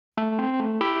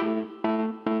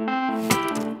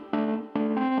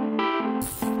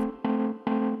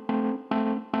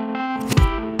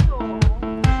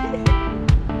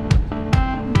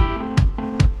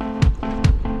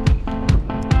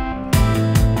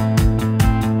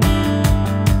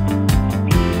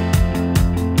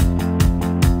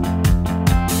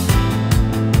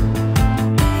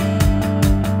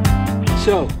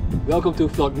Welcome to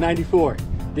vlog 94.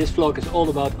 This vlog is all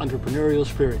about entrepreneurial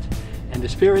spirit. And the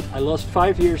spirit I lost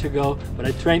 5 years ago, but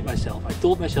I trained myself. I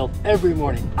told myself every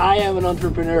morning, I am an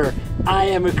entrepreneur, I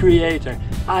am a creator,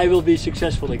 I will be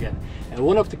successful again. And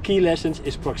one of the key lessons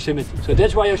is proximity. So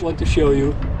that's why I want to show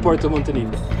you Porto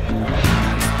Montenegro.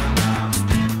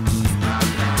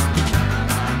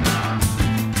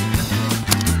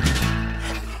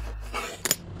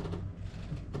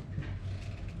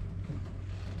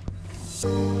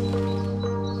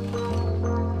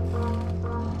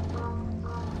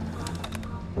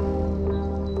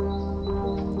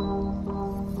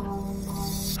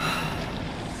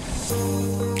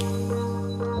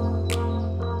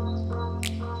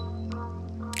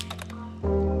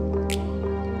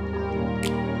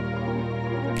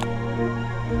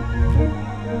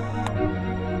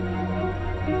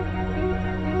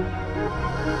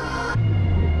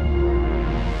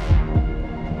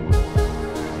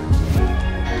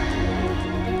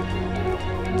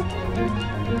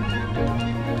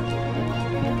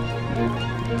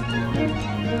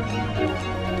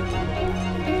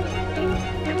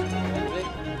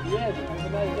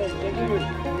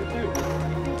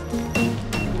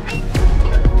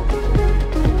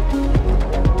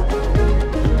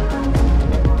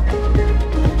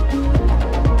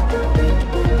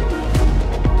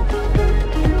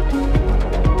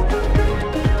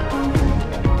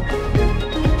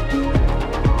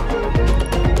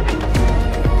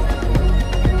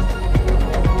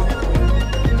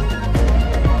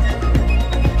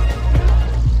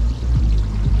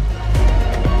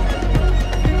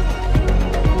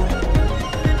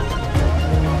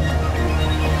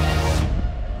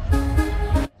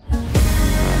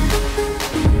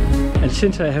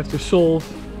 Since I have to solve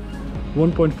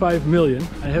 1.5 million,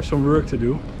 I have some work to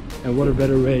do, and what a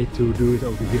better way to do it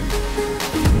over here.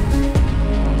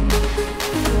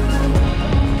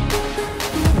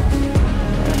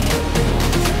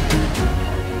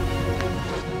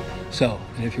 So,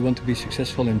 and if you want to be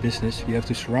successful in business, you have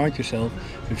to surround yourself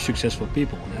with successful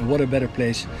people. And what a better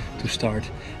place to start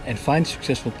and find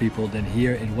successful people than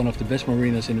here in one of the best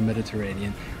marinas in the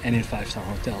Mediterranean and in 5-star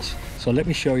hotels. So let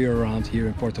me show you around here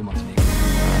in Porto Montenegro.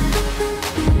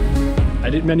 I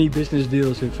did many business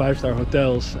deals in 5-star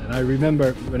hotels, and I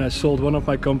remember when I sold one of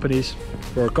my companies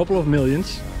for a couple of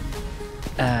millions.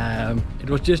 It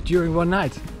was just during one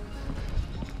night.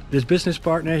 This business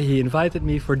partner, he invited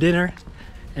me for dinner.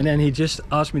 And then he just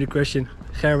asked me the question,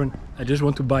 Gerben, I just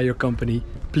want to buy your company,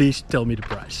 please tell me the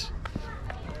price.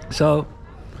 So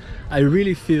I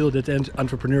really feel that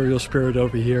entrepreneurial spirit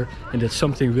over here, and that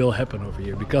something will happen over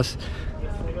here, because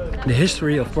the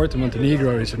history of Porto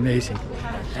Montenegro is amazing.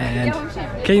 And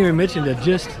can you imagine that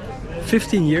just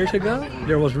 15 years ago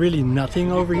there was really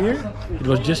nothing over here? It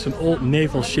was just an old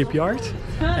naval shipyard,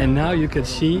 and now you can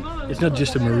see it's not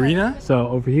just a marina. So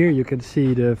over here you can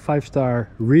see the 5-star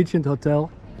Regent Hotel.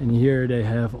 And here they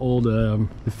have all the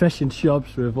fashion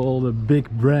shops with all the big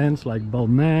brands like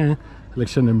Balmain,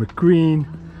 Alexander McQueen,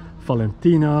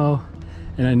 Valentino.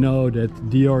 And I know that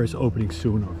Dior is opening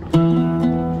soon over here.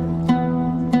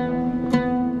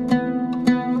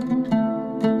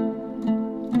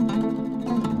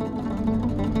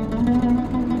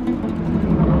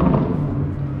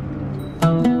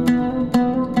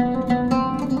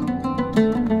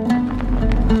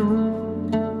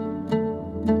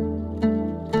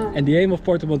 And the aim of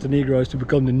Porto Montenegro is to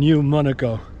become the new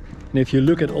Monaco. And if you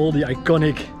look at all the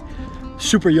iconic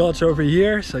super yachts over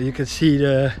here, so you can see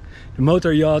the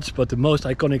motor yachts, but the most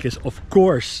iconic is of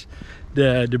course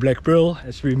the Black Pearl,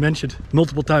 as we mentioned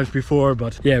multiple times before.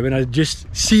 But yeah, when I just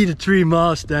see the 3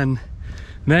 masts, then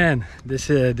man, this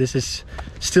is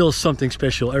still something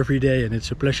special every day, and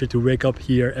it's a pleasure to wake up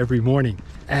here every morning.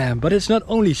 But it's not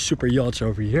only super yachts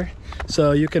over here,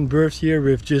 so you can berth here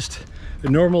with just a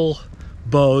normal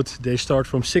boat. They start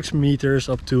from 6 meters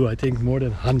up to I think more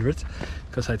than 100,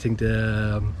 because I think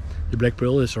the Black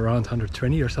Pearl is around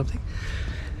 120 or something.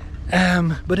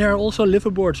 But there are also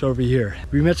liveaboards over here.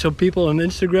 We met some people on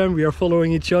Instagram, we are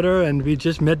following each other, and we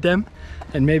just met them,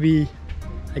 and maybe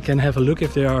I can have a look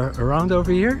if they are around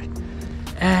over here.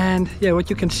 And yeah, what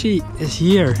you can see is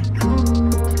here.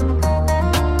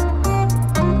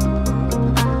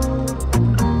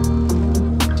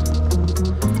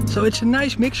 So it's a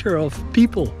nice mixture of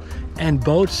people and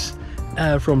boats,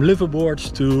 from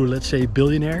liveaboards to, let's say,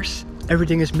 billionaires.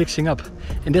 Everything is mixing up,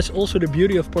 and that's also the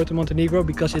beauty of Porto Montenegro,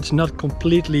 because it's not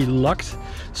completely locked.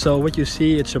 So what you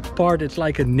see, it's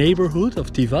like a neighborhood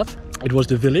of Tivat. It was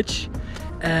the village,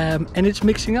 and it's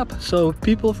mixing up. So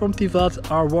people from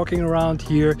Tivat are walking around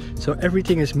here, so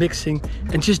everything is mixing,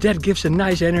 and just that gives a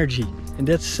nice energy. And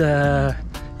that's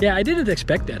yeah, I didn't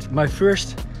expect that. My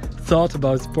first thought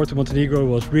about Porto Montenegro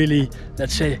was really,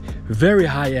 let's say, very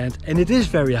high-end, and it is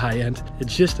very high-end.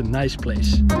 It's just a nice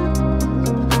place.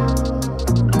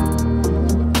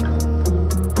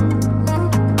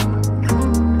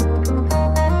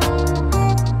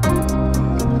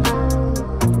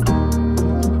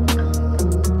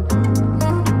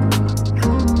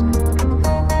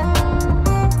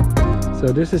 So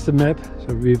this is the map.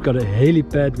 So we've got a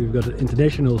helipad, we've got an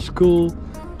international school,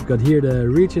 we've got here the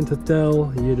Regent Hotel,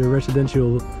 here the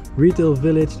residential retail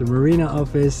village, the marina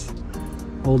office,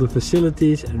 all the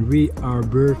facilities, and we are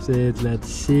berthed, let's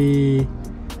see,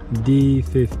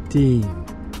 D15.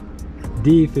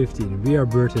 D15, we are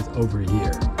berthed over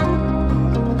here.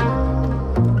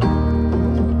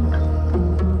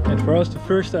 For us, the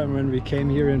first time when we came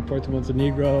here in Porto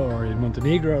Montenegro, or in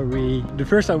Montenegro, the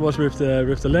first time was with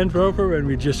the Land Rover, when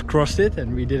we just crossed it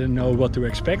and we didn't know what to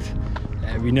expect.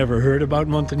 We never heard about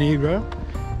Montenegro,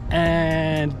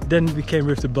 and then we came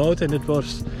with the boat, and it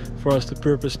was for us the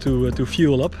purpose to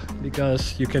fuel up,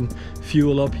 because you can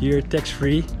fuel up here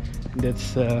tax-free.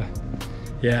 That's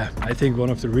yeah, I think one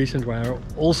of the reasons why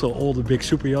also all the big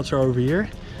super yachts are over here.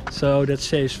 So that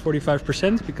saves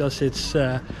 45% because it's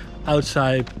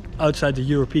outside the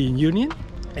European Union.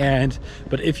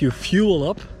 But if you fuel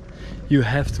up, you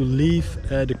have to leave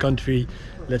the country,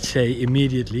 let's say,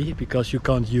 immediately, because you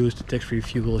can't use the tax-free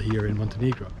fuel here in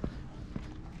Montenegro.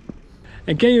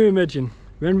 And can you imagine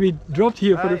when we dropped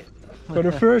here for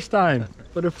the first time?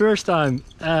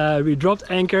 We dropped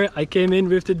anchor. I came in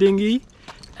with the dinghy,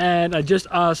 and I just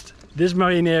asked this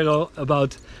marinero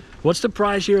about what's the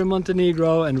price here in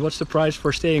Montenegro and what's the price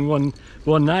for staying one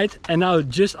night. And now,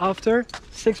 just after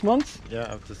 6 months?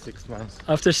 Yeah, after 6 months.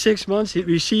 After 6 months,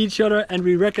 we see each other and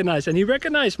we recognize. And he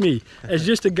recognized me as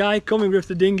just a guy coming with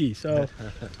the dinghy. So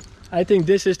I think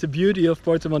this is the beauty of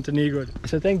Porto Montenegro.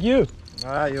 So thank you.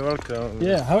 Ah, you're welcome.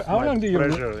 Yeah. How long do you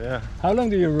pleasure, yeah. How long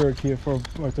do you work here for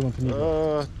Porto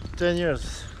Montenegro? 10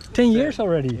 years. 10 years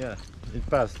already? Yeah, it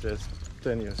passed just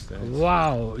 10 years.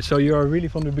 Wow. So you are really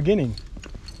from the beginning?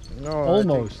 No,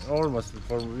 almost. Almost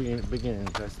from beginning.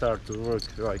 I start to work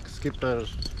like skipper.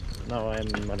 Now I'm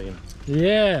in marine.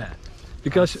 Yeah,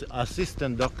 because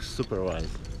assistant dock supervisor.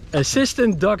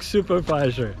 Assistant dock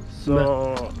supervisor.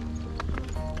 So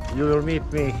you will meet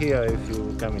me here if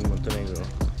you come in Montenegro,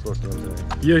 Porto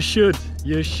Montenegro. You should.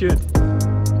 You should.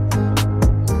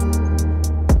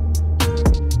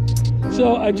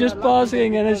 So I'm just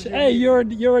passing, and it's, hey,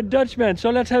 you're a Dutchman, so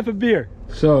let's have a beer.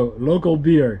 So local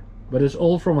beer. But it's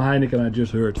all from Heineken, I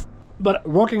just heard. But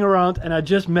walking around, and I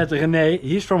just met René.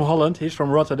 He's from Holland, he's from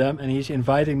Rotterdam, and he's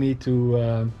inviting me to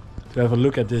have a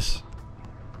look at this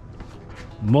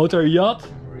motor yacht,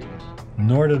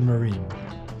 Northern Marine.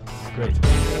 Great.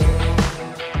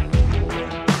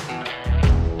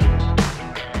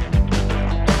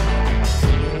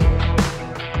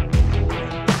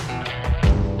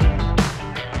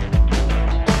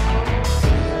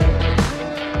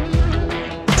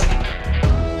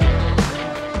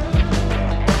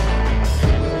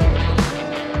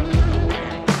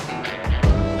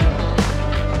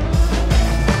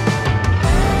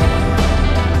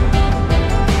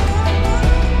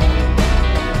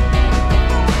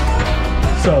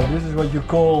 So this is what you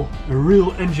call a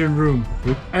real engine room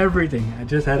with everything. I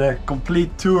just had a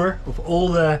complete tour of all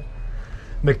the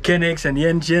mechanics and the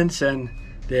engines, and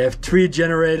they have 3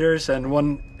 generators, and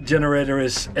one generator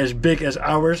is as big as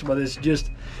ours, but it's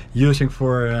just using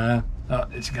for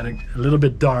it's getting a little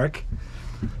bit dark,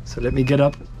 so let me get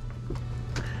up.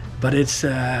 But it's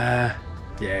yeah,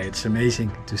 it's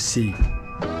amazing to see.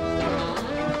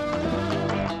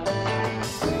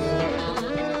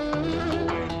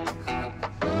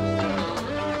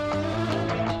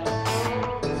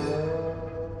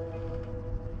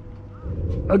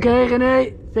 Okay,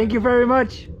 René, thank you very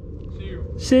much. See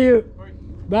you. See you. Bye.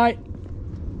 Bye.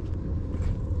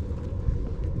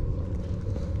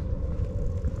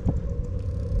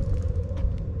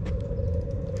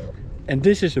 And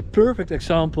this is a perfect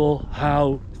example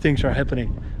how things are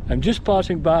happening. I'm just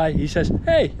passing by, he says,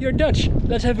 hey, you're Dutch,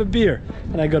 let's have a beer.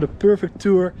 And I got a perfect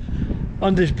tour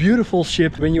on this beautiful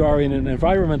ship. When you are in an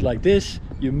environment like this,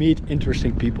 you meet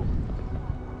interesting people.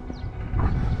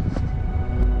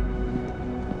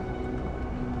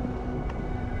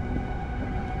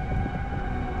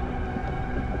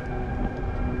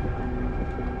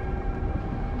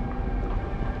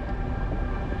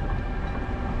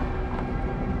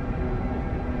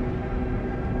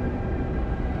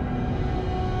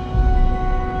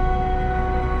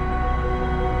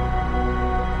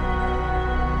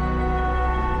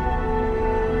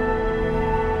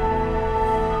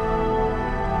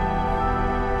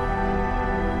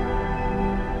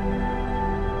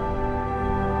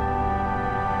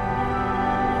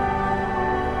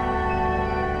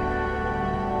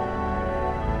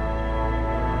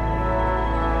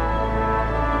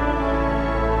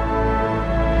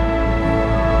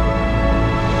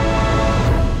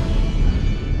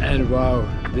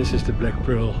 This is the Black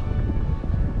Pearl.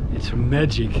 It's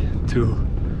magic to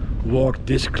walk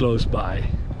this close by.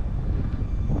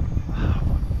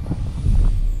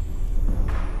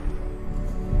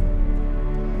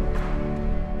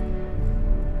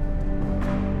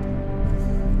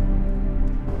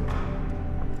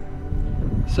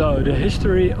 So the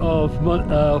history of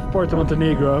Porto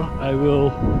Montenegro I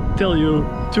will tell you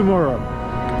tomorrow.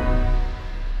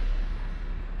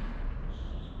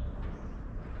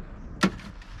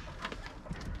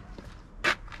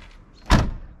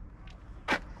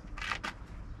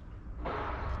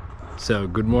 So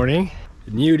good morning,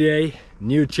 new day,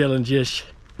 new challenges,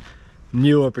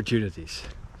 new opportunities.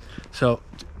 So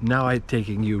now I'm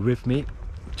taking you with me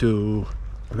to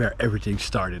where everything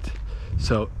started.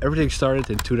 So everything started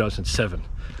in 2007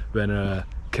 when a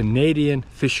Canadian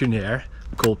visionaire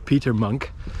called Peter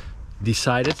Monk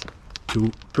decided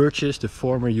to purchase the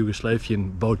former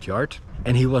Yugoslavian boat yard.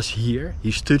 And he was here,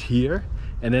 he stood here,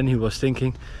 and then he was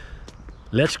thinking,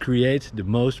 let's create the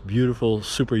most beautiful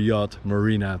super yacht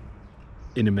marina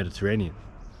in the Mediterranean.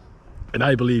 And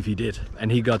I believe he did. And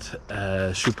he got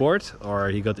support, or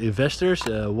he got investors.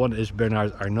 One is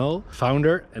Bernard Arnault,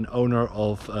 founder and owner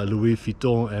of Louis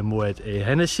Vuitton and Moet et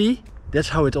Hennessy. That's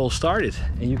how it all started.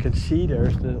 And you can see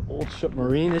there's the old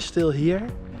submarine is still here.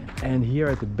 And here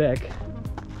at the back,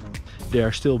 they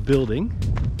are still building,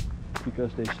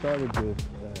 because they started with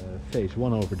phase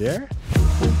 1 over there.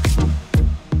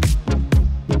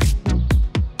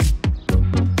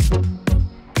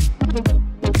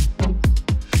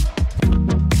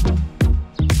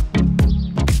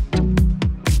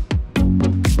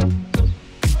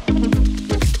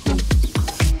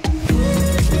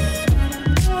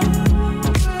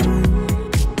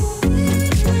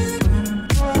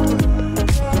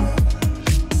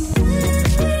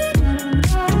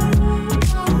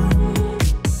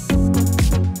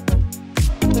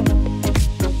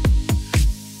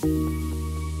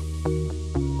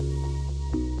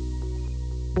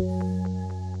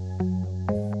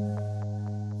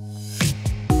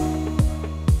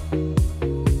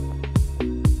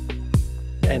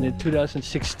 And in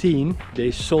 2016 they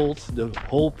sold the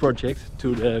whole project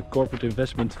to the corporate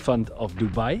investment fund of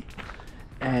Dubai,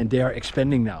 and they are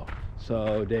expanding now.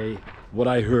 So what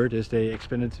I heard is they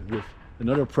expanded with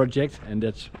another project, and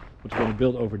that's what's going to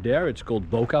build over there. It's called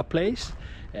Boca Place,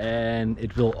 and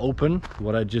it will open,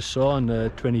 what I just saw, in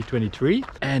 2023.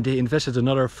 And they invested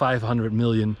another 500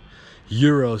 million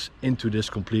euros into this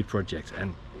complete project.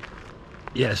 And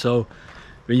yeah, so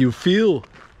when you feel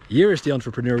here is the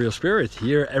entrepreneurial spirit,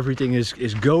 here everything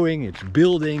is going, it's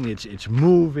building, it's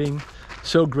moving.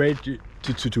 So great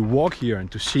to walk here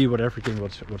and to see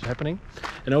what's happening.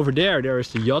 And over there is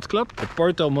the yacht club, the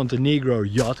Porto Montenegro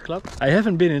Yacht Club. I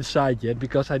haven't been inside yet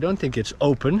because I don't think it's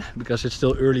open, because it's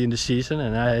still early in the season,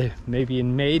 and maybe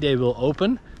in May they will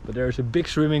open. But there's a big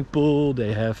swimming pool,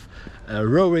 they have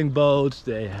rowing boats,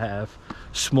 they have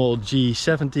small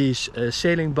G70s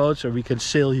sailing boats, so we can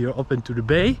sail here up into the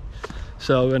bay.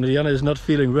 So when Rihanna is not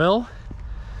feeling well,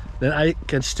 then I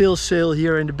can still sail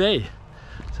here in the bay.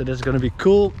 So that's going to be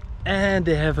cool. And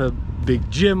they have a big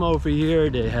gym over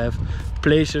here. They have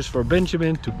places for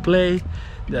Benjamin to play.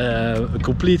 A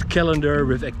complete calendar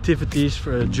with activities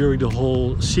during the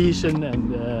whole season.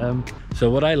 And so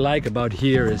what I like about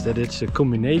here is that it's a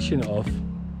combination of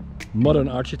modern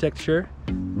architecture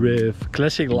with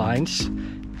classic lines.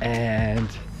 And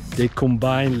they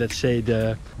combine, let's say,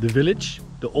 the village,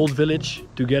 the old village,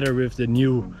 together with the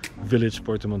new village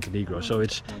Porto Montenegro. So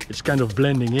it's kind of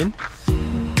blending in.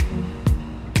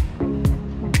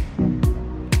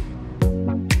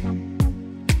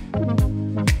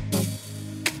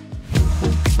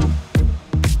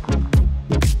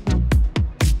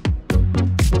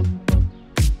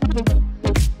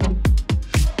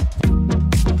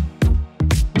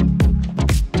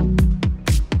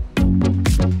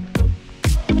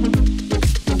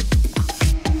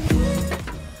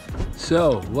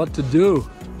 So what to do?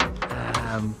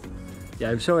 Yeah,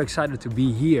 I'm so excited to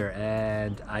be here,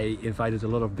 and I invited a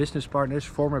lot of business partners,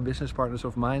 former business partners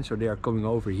of mine, so they are coming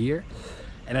over here.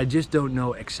 And I just don't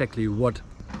know exactly what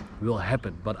will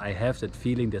happen, but I have that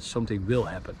feeling that something will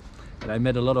happen. And I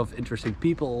met a lot of interesting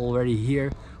people already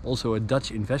here, also a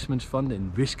Dutch investment fund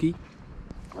in whiskey.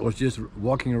 I was just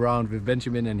walking around with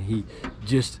Benjamin, and he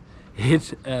just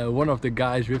hit one of the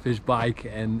guys with his bike,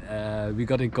 and we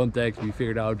got in contact. We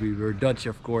figured out we were Dutch,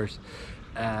 of course,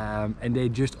 and they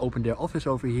just opened their office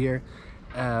over here.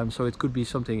 So it could be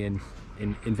something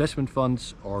in investment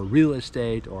funds, or real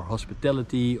estate, or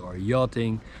hospitality, or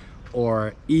yachting,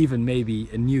 or even maybe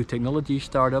a new technology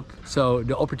startup. So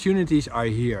the opportunities are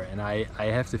here, and I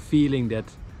have the feeling that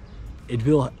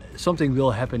something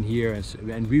will happen here,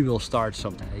 and we will start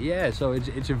something. Yeah, so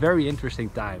it's a very interesting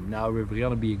time now with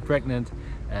Rianne being pregnant.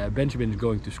 Benjamin is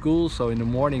going to school, so in the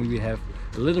morning we have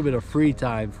a little bit of free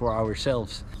time for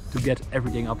ourselves to get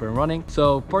everything up and running.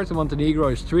 So Porto Montenegro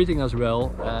is treating us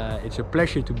well. It's a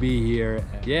pleasure to be here.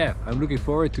 Yeah, I'm looking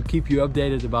forward to keep you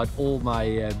updated about all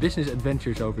my business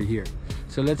adventures over here.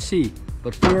 So let's see.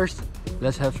 But first,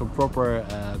 let's have some proper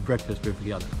breakfast with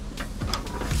Rianne.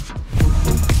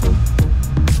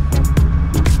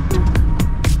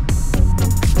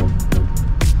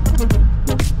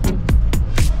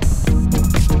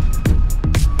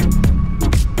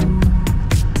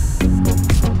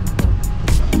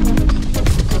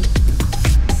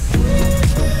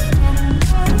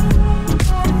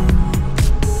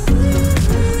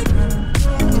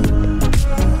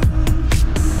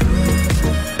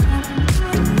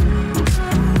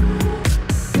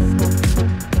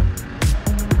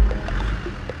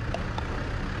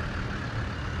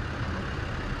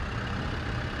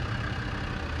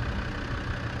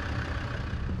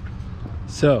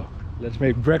 So, let's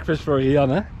make breakfast for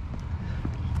Rianne.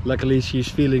 Luckily she's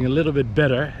feeling a little bit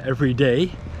better every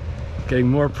day, getting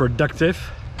more productive,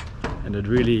 and it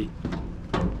really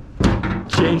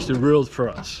changed the world for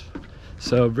us.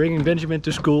 So bringing Benjamin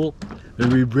to school, when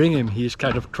we bring him he's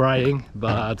kind of crying,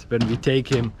 but when we take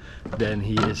him then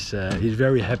he's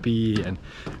very happy, and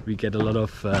we get a lot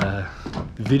of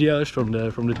videos from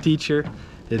the teacher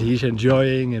that he's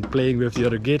enjoying and playing with the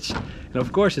other kids. And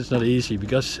of course it's not easy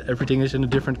because everything is in a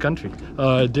different country,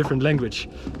 different language,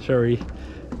 sorry.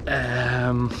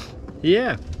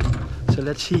 Yeah, so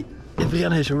let's see if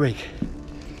Rianne is awake.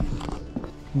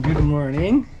 Good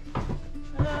morning.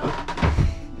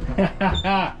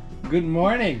 Hello. Good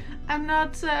morning. I'm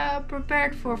not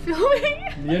prepared for filming.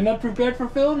 You're not prepared for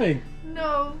filming?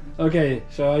 No. Okay,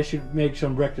 so I should make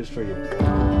some breakfast for you.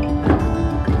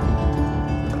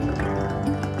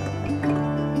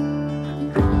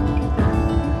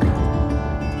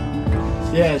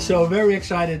 Yeah, so very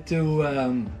excited to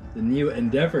the new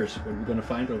endeavors what we're gonna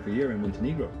find over here in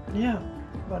Montenegro. Yeah,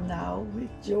 but now with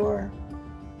your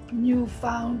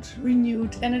newfound,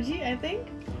 renewed energy, I think.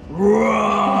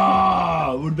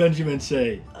 What would Benjamin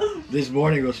say? This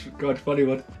morning was quite funny.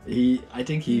 I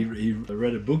think he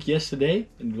read a book yesterday,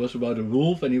 and it was about a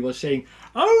wolf, and he was saying,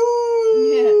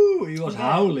 "Oh!" Yeah. He was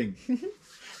howling.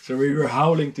 So we were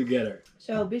howling together.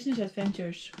 So business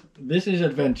adventures. Business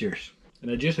adventures. And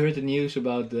I just heard the news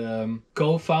about the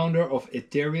co-founder of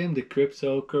Ethereum, the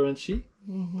cryptocurrency.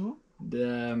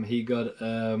 Mm-hmm. He got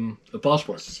a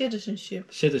passport.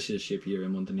 Citizenship here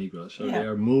in Montenegro. So they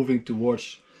are moving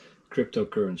towards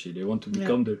cryptocurrency. They want to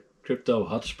become the crypto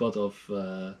hotspot of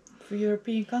for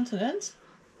European continent.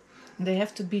 They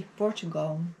have to beat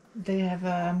Portugal. They have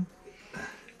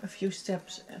a few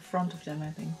steps in front of them, I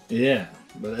think. Yeah,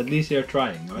 but at least they're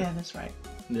trying, right? Yeah, that's right.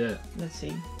 Yeah. Let's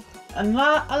see. A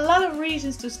lot of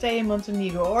reasons to stay in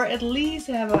Montenegro, or at least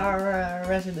have our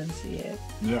residency here.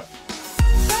 Yeah.